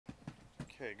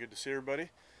Okay, good to see everybody.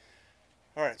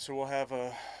 All right, so we'll have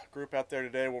a group out there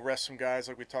today. We'll rest some guys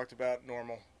like we talked about,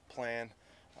 normal plan.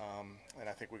 And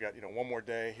I think we got one more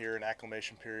day here, an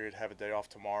acclimation period, have a day off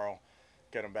tomorrow,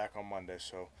 get them back on Monday.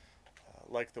 So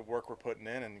like the work we're putting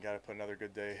in, and got to put another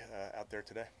good day out there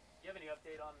today. Do you have any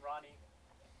update on Ronnie?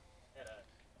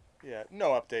 Yeah,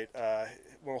 no update.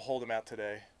 We'll hold him out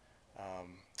today,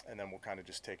 and then we'll kind of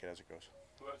just take it as it goes.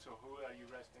 So who are you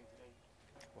resting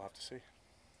today? We'll have to see.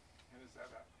 And is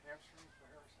that a hamstring for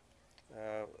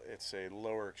Harrison? It's a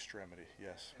lower extremity.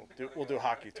 Yes, we'll do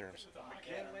hockey terms.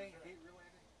 McKinley, heat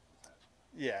related?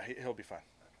 Yeah, he'll be fine.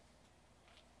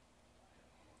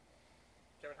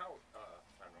 Kevin, how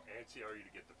I don't know, antsy are you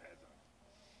to get the pads on?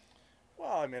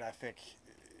 Well, I mean, I think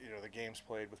the game's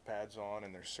played with pads on,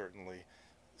 and there's certainly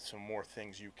some more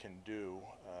things you can do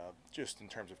just in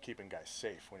terms of keeping guys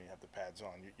safe when you have the pads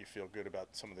on. You feel good about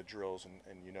some of the drills,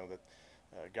 and you know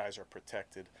that guys are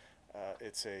protected.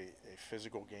 It's a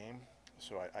physical game,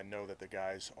 so I know that the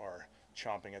guys are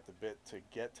chomping at the bit to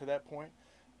get to that point.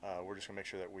 We're just going to make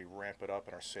sure that we ramp it up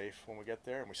and are safe when we get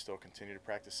there, and we still continue to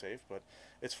practice safe. But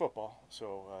it's football,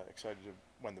 so excited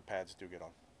when the pads do get on.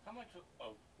 How much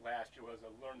of last year was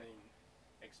a learning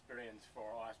experience for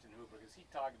Austin Hooper? Because he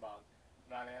talked about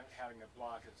not having to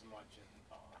block as much in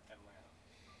Atlanta.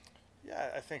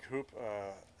 Yeah, I think Hoop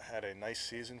had a nice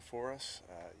season for us.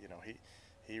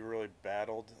 He really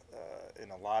battled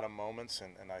in a lot of moments,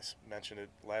 and I mentioned it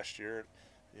last year.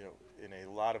 In a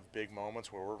lot of big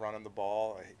moments where we're running the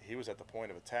ball, he was at the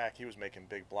point of attack. He was making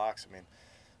big blocks. I mean,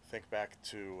 think back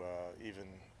to even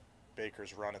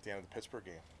Baker's run at the end of the Pittsburgh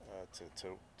game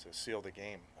to seal the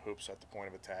game. Hoops at the point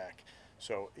of attack.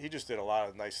 So he just did a lot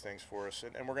of nice things for us,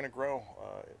 and we're going to grow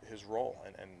his role.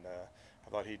 And I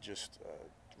thought he just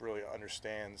really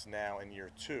understands now in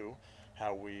year 2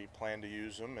 how we plan to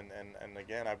use him. And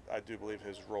again, I do believe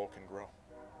his role can grow.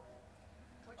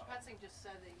 Coach Petzing just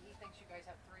said that he thinks you guys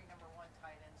have 3 number 1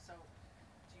 tight ends. So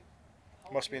do you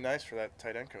hope Must be nice for that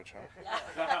tight end coach, huh?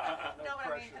 Yeah. No,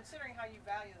 but I mean, considering how you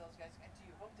value those guys, do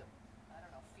you hope to, I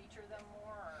don't know, feature them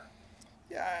more? Or?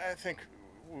 Yeah, I think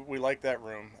we like that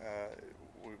room.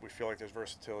 We feel like there's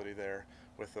versatility there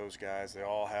with those guys. They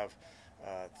all have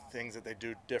things that they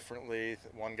do differently.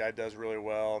 One guy does really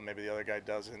well, maybe the other guy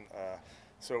doesn't.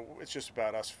 So it's just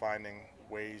about us finding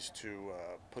ways to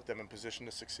put them in position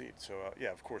to succeed. So,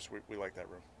 yeah, of course, we like that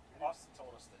room. Austin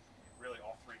told us that really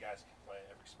all 3 guys can play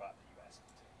every spot that you ask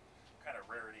them to. What kind of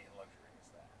rarity and luxury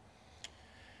is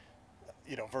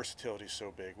that? Versatility is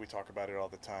so big. We talk about it all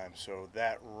the time. So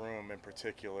that room in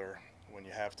particular, when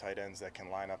you have tight ends that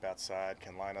can line up outside,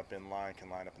 can line up in line,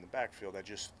 can line up in the backfield, I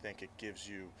just think it gives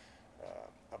you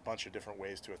a bunch of different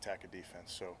ways to attack a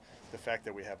defense. So the fact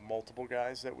that we have multiple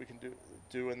guys that we can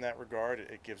do in that regard,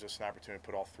 it gives us an opportunity to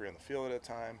put all 3 on the field at a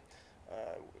time,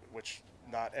 which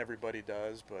not everybody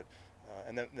does. But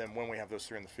and then when we have those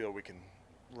 3 in the field, we can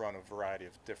run a variety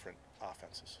of different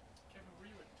offenses. Kevin, were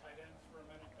you a tight end for a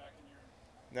minute back in your?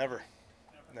 Never.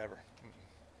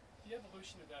 The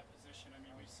evolution of that position. I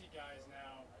mean, we see guys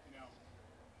now.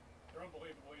 They're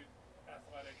unbelievably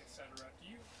athletic, etc. Do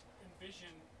you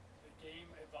envision the game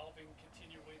evolving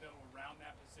continually though around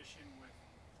that position, with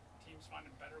teams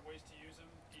finding better ways to use them,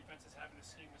 defenses having a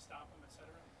scheme to stop them, etc.?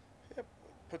 Yeah,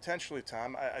 potentially,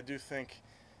 Tom. I do think,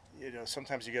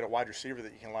 sometimes you get a wide receiver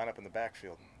that you can line up in the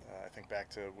backfield. I think back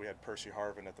to we had Percy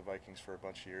Harvin at the Vikings for a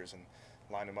bunch of years and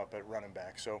lined him up at running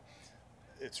back. So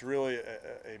it's really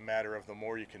a matter of the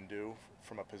more you can do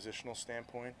from a positional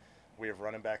standpoint. We have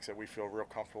running backs that we feel real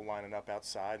comfortable lining up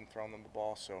outside and throwing them the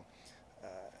ball. So,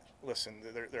 listen,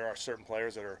 there are certain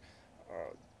players that are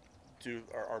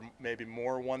maybe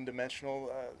more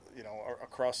one-dimensional,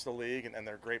 across the league, and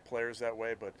they're great players that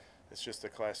way. But it's just a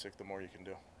classic. The more you can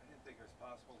do. I didn't think it was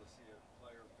possible to see a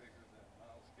player bigger than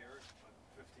Myles Garrett, but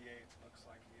 58 looks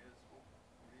like he is. What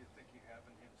do you think you have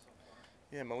in him so far?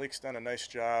 Yeah, Malik's done a nice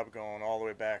job going all the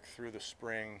way back through the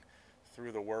spring,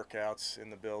 through the workouts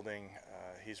in the building.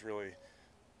 He's really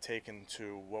taken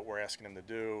to what we're asking him to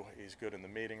do. He's good in the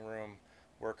meeting room,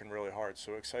 working really hard.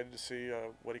 So excited to see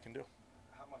what he can do.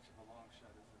 How much of a long shot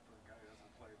is it for a guy who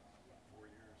hasn't played in 4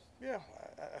 years? Yeah,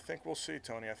 I think we'll see,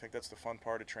 Tony. I think that's the fun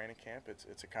part of training camp.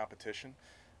 It's a competition.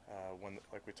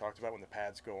 Like we talked about, when the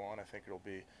pads go on, I think it'll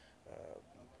be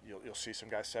you'll see some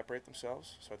guys separate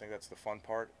themselves. So I think that's the fun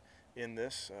part in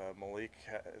this. Malik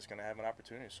is going to have an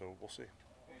opportunity, so we'll see.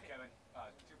 Hey, Kevin,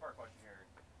 2-part question here.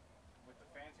 With the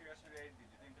fans here yesterday, did you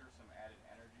think there was some added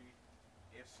energy?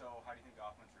 If so, how do you think the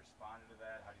offense responded to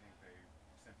that? How do you think they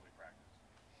simply practiced?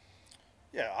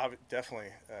 Yeah,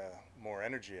 definitely more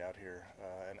energy out here,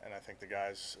 and I think the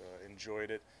guys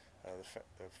enjoyed it.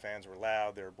 The fans were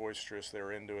loud, they were boisterous, they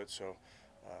were into it. So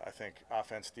I think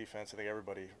offense, defense, I think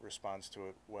everybody responds to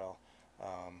it well.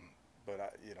 But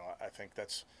I think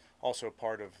that's also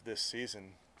part of this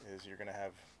season is you're going to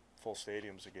have full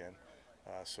stadiums again.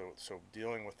 So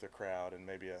dealing with the crowd and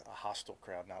maybe a hostile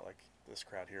crowd, not like this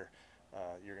crowd here,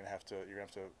 you're going to have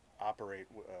to operate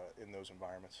in those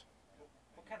environments.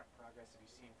 What kind of progress have you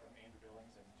seen from Andrew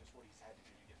Billings and just what he's had to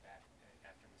do to get back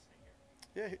after missing a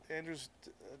year? Yeah, Andrew's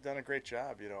done a great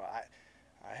job.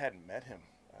 I hadn't met him.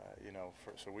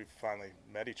 So we finally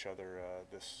met each other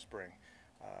this spring.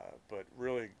 But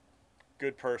really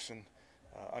good person,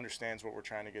 understands what we're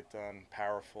trying to get done,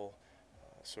 powerful.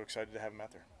 So excited to have him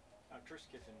out there. Chris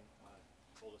Kiffin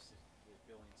told us that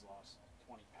Billings lost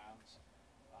 20 pounds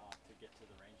to get to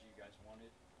the range you guys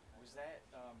wanted. Was that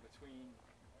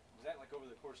was that like over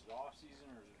the course of the off season,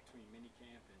 or was it between mini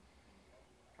camp and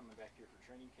coming back here for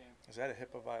training camp? Is that a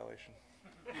HIPAA violation?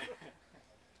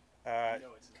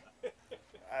 No, it's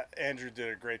not. Andrew did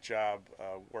a great job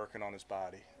working on his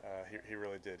body. He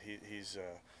really did. He's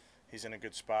in a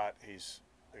good spot. He's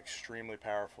extremely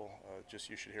powerful.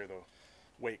 You should hear the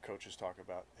weight coaches talk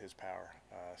about his power.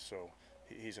 So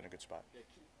he's in a good spot. Yeah,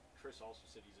 Chris also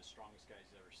said he's the strongest guy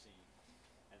he's ever seen,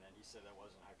 and then he said that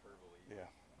wasn't hyperbole. Yeah.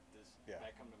 Does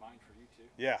that come to mind for you too?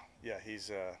 Yeah.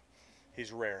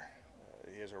 He's rare.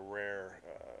 He has a rare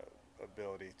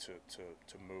ability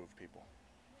to move people.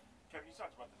 Kevin, you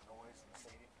talked about the noise in the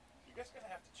stadium. You guys going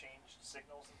to have to change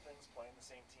signals and things playing the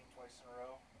same team twice in a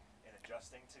row and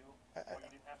adjusting to what you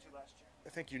didn't have to last year?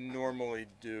 I think you normally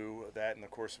do that in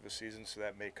the course of a season, so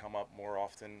that may come up more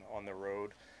often on the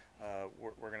road.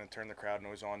 We're going to turn the crowd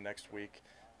noise on next week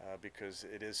because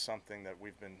it is something that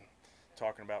we've been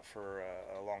talking about for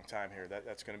a long time here.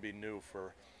 That's going to be new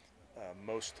for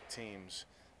most teams,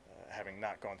 having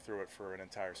not gone through it for an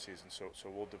entire season. So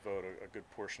we'll devote a good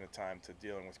portion of time to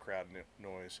dealing with crowd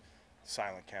noise,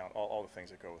 silent count, all the things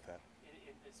that go with that.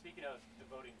 Speaking of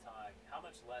devoting time, how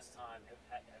much less time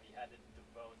have you had to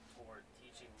devote toward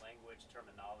teaching language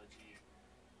terminology,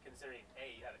 considering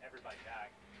you have everybody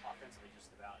back offensively just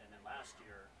about, and then last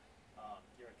year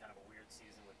you're in kind of a weird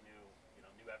season with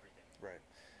new everything. Right.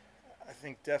 I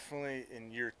think definitely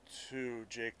in year 2,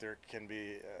 Jake, there can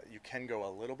be you can go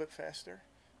a little bit faster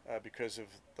because of,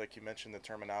 like you mentioned, the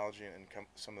terminology and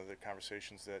some of the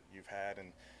conversations that you've had,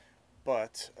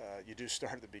 but you do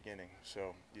start at the beginning.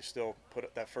 So you still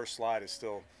that first slide is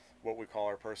still what we call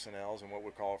our personnels and what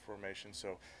we call our formation.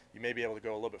 So you may be able to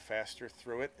go a little bit faster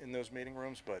through it in those meeting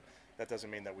rooms, but that doesn't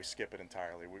mean that we skip it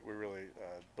entirely. We really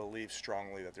believe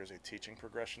strongly that there's a teaching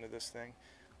progression to this thing,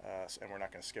 and we're not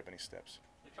going to skip any steps.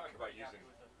 You talked about using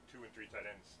 2 and 3 tight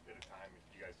ends at a time.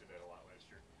 You guys did that a lot last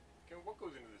year. What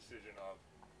goes into the decision of,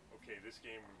 okay, this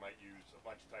game we might use a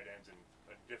bunch of tight ends, and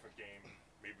a different game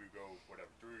maybe we go 3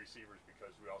 receivers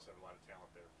because we also have a lot of talent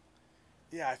there?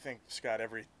 Yeah, I think, Scott,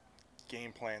 every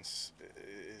game plan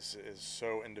is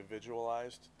so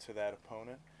individualized to that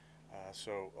opponent.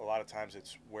 So a lot of times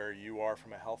it's where you are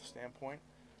from a health standpoint.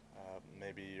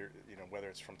 Maybe whether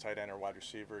it's from tight end or wide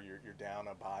receiver, you're down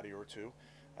a body or 2.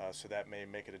 So that may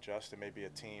make it adjust. And maybe a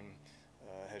team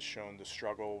has shown to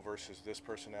struggle versus this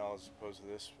personnel as opposed to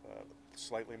this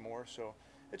slightly more. So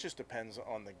it just depends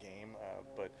on the game.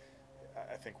 But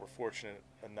I think we're fortunate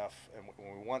enough, and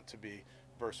we want to be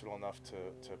versatile enough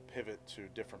to pivot to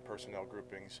different personnel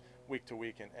groupings week to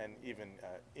week and even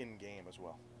in game as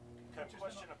well.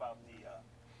 Question about the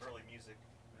early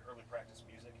practice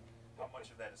music. How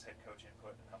much of that is head coach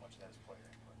input and how much of that is player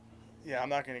input? Yeah, I'm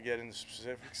not going to get into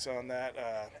specifics on that.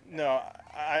 No,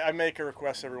 I make a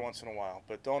request every once in a while,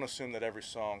 but don't assume that every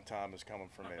song, Tom, is coming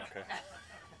from me, okay?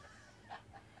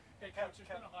 Hey, Coach, there's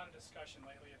been a lot of discussion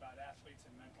lately about athletes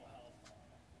and mental health.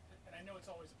 And I know it's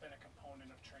always been a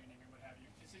component of training and what have you.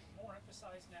 Is it more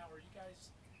emphasized now? Are you guys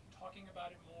talking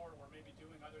about it more or maybe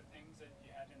doing other things that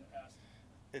you had in the past?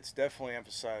 It's definitely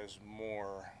emphasized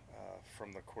more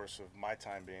from the course of my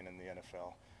time being in the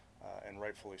NFL, and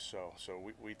rightfully so. So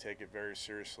we take it very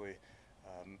seriously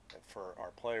for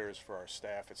our players, for our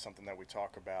staff. It's something that we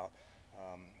talk about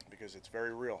because it's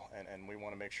very real, and we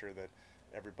want to make sure that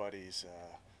everybody's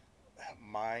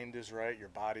mind is right, your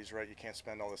body's right. You can't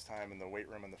spend all this time in the weight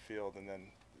room in the field and then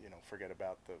forget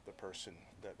about the person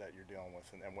that you're dealing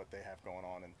with and what they have going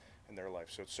on in their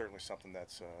life. So it's certainly something that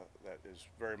is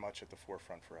very much at the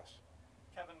forefront for us.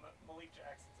 Kevin, Malik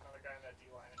Jackson's another guy in that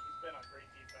D-line, and he's been on great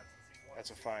defense since he's won.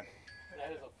 That's a fine.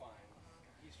 That is a fine.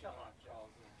 He's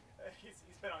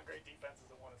He's been on great defenses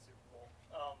and won a Super Bowl.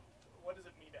 What does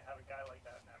it mean to have a guy like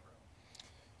that in that room?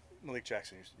 Malik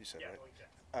Jackson, you said, Yeah, right? Malik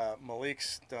Jackson.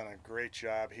 Malik's done a great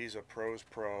job. He's a pro's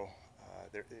pro.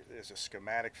 There's a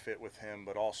schematic fit with him,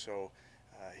 but also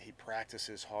he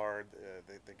practices hard.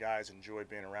 The guys enjoy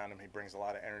being around him. He brings a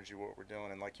lot of energy to what we're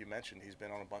doing, and like you mentioned, he's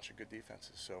been on a bunch of good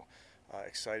defenses. So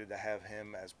excited to have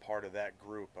him as part of that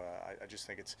group. I just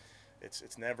think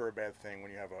it's never a bad thing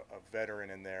when you have a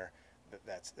veteran in there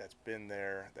that's been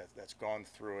there, that's gone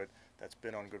through it, that's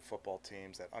been on good football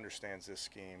teams, that understands this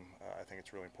scheme. I think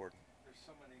it's really important. There's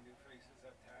so many new faces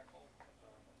at tackle.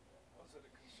 Was it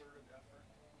a concerted effort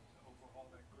to overhaul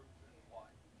that group, and why?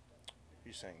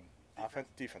 You're saying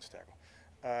defense tackle.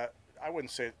 I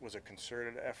wouldn't say it was a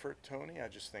concerted effort, Tony. I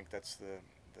just think that's the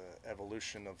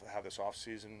evolution of how this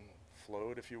offseason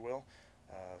flowed, if you will.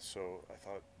 So I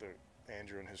thought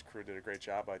Andrew and his crew did a great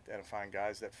job identifying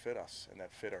guys that fit us and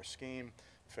that fit our scheme,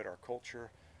 fit our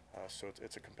culture. So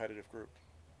it's a competitive group.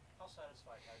 How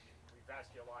satisfied have you? We've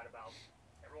asked you a lot about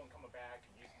everyone coming back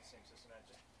and using the same system. And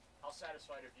just how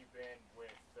satisfied have you been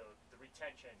with the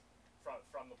retention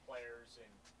from the players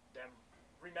and them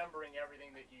remembering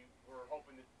everything that you were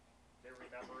hoping that they're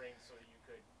remembering so that you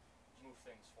could move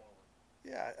things forward?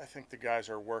 Yeah, I think the guys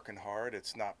are working hard.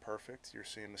 It's not perfect. You're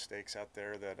seeing mistakes out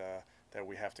there that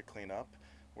we have to clean up.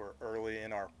 We're early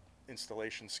in our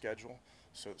installation schedule,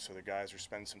 so the guys are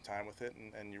spending some time with it,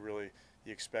 and you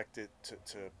expect it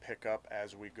to pick up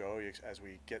as we go, as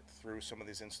we get through some of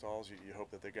these installs. You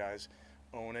hope that the guys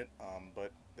own it,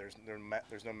 but there's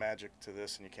no magic to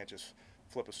this, and you can't just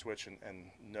flip a switch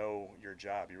and know your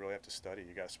job. You really have to study.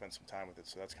 You got to spend some time with it.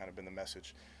 So that's kind of been the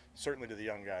message, certainly to the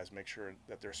young guys. Make sure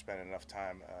that they're spending enough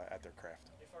time at their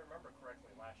craft. If I remember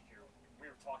correctly, last year we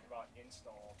were talking about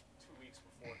install 2 weeks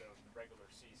before the regular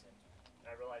season, and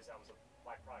I realized that was a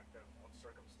byproduct of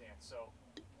circumstance. So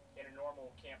in a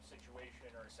normal camp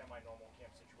situation or a semi-normal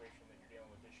camp situation that you're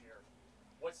dealing with this year,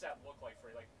 what's that look like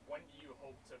for you? Like, when do you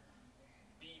hope to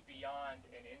be beyond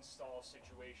an install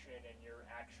situation and you're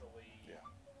actually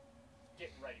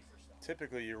getting ready for stuff?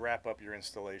 Typically, you wrap up your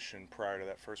installation prior to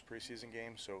that first preseason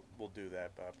game, so we'll do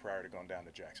that prior to going down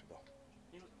to Jacksonville.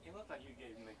 You looked like you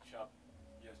gave Nick Chubb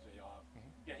yesterday off.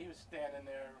 Mm-hmm. Yeah, he was standing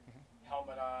there,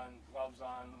 helmet on, gloves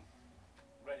on,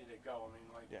 ready to go. I mean,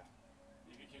 like,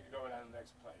 you could go down to the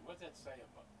next play. What's that say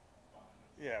about him?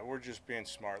 Yeah, we're just being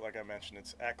smart. Like I mentioned,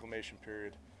 it's acclimation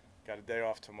period. Got a day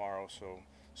off tomorrow, so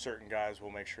certain guys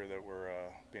will make sure that we're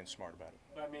being smart about it.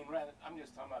 But I mean, I'm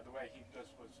just talking about the way he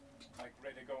just was like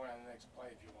ready to go on the next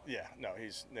play if you want. Yeah, no,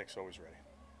 Nick's always ready.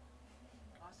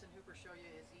 Austin Hooper show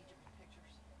you his Egypt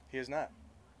pictures? He is not.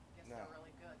 Guess No. they're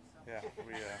really good. So. Yeah,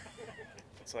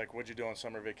 it's like, what'd you do on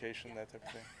summer vacation, that type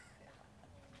of thing.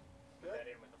 Put that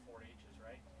in with the 4 H's,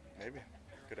 right? Maybe.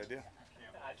 Good idea.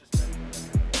 I just